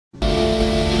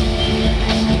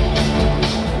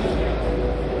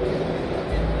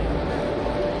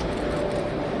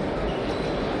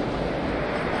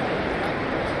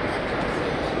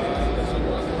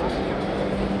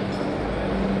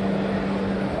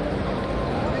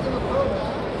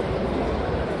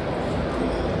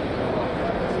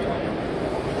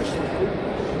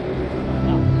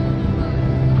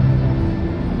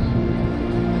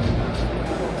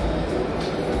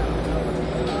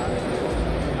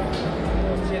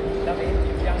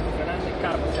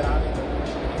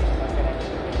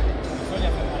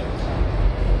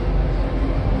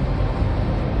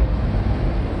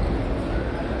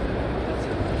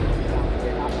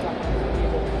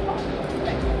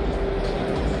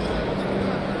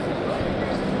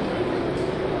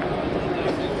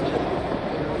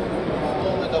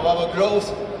about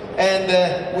growth,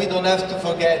 and we don't have to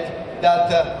forget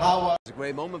that It's a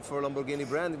great moment for Lamborghini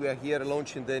brand. We are here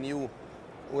launching the new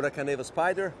Huracán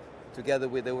Spyder together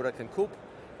with the Huracán Coupe,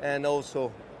 and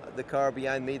also the car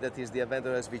behind me that is the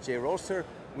Aventador SVJ Roadster.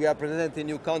 We are presenting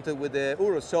new content with the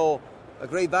Uro, so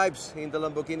great vibes in the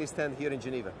Lamborghini stand here in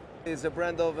Geneva. It's a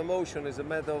brand of emotion, it's a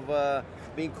matter of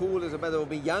being cool, it's a matter of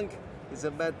being young, it's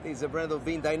a brand of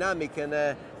being dynamic,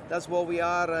 and that's what we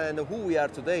are and who we are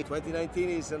today. 2019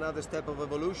 is another step of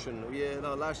evolution.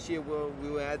 Last year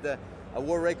we had a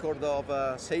world record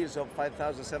of sales of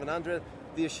 5,700.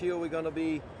 This year we're going to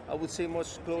be, I would say,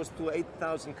 much close to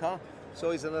 8,000 cars. So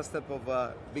it's another step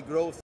of big growth.